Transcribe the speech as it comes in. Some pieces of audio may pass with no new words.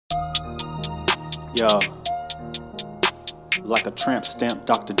Yo, like a tramp stamp,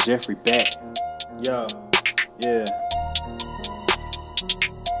 Dr. Jeffrey back. Yo, yeah.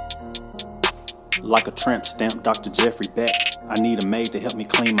 Like a tramp stamp, Dr. Jeffrey back. I need a maid to help me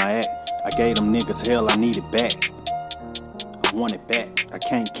clean my act. I gave them niggas hell, I need it back. I want it back. I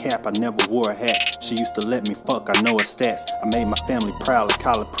can't cap, I never wore a hat. She used to let me fuck, I know her stats. I made my family proud like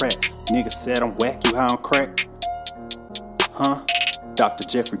Colin Pratt. Niggas said I'm whack, you high on crack? Huh? Dr.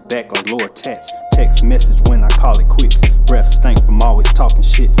 Jeffrey back like lower tats. Text message when I call it quits. Breath stank from always talking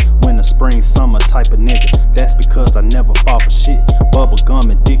shit. Winter, spring, summer type of nigga. That's because I never fall for shit. Bubble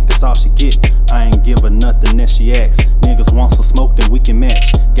gum and dick, that's all she get. I ain't give her nothing that she asks. Niggas want some smoke, then we can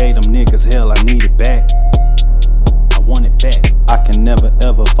match. Gave them niggas hell, I need it back. I want it back. I can never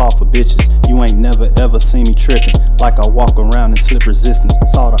ever fall for bitches. You ain't never ever seen me tripping. Like I walk around and slip resistance.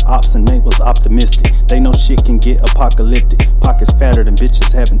 Saw the ops and they was optimistic. They know shit can get apocalyptic. Pockets fatter than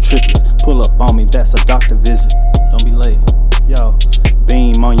bitches having triplets. Pull up on me, that's a doctor visit. Don't be late. Yo,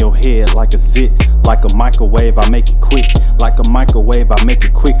 beam on your head like a zit. Like a microwave, I make it quick. Like a microwave, I make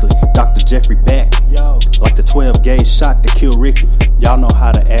it quickly. Dr. Jeffrey back. Yo, like the 12 gauge shot to kill Ricky. Y'all know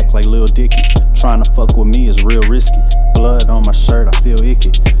how to act like Lil Dicky. Trying to fuck with me is real risky. Blood on my shirt, I feel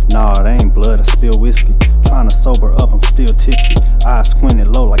icky. Nah, it ain't blood, I spill whiskey. Trying to sober up, I'm still tipsy. Eyes squinted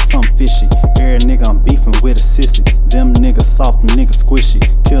low like some fishy. Every nigga I'm beefing with a sissy. Them niggas soft, them niggas squishy.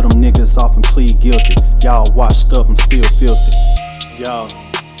 Kill them niggas off and plead guilty. Y'all washed up, I'm still filthy. Yo,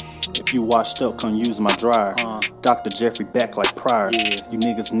 if you washed up, come use my dryer. Dr. Jeffrey back like priors. You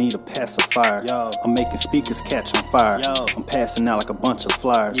niggas need a pacifier. Yo, I'm making speakers catch on fire. Yo, I'm passing out like a bunch of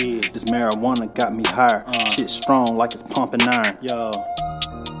flyers. This marijuana got me higher. Shit strong like it's pumping iron. Yo,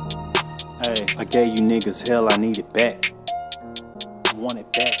 hey, I gave you niggas hell, I need it back. I want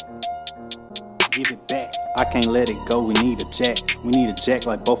it back. Give it back. I can't let it go, we need a jack. We need a jack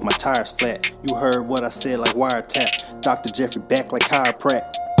like both my tires flat. You heard what I said like wiretap. Dr. Jeffrey back like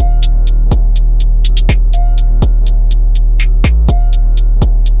chiropract.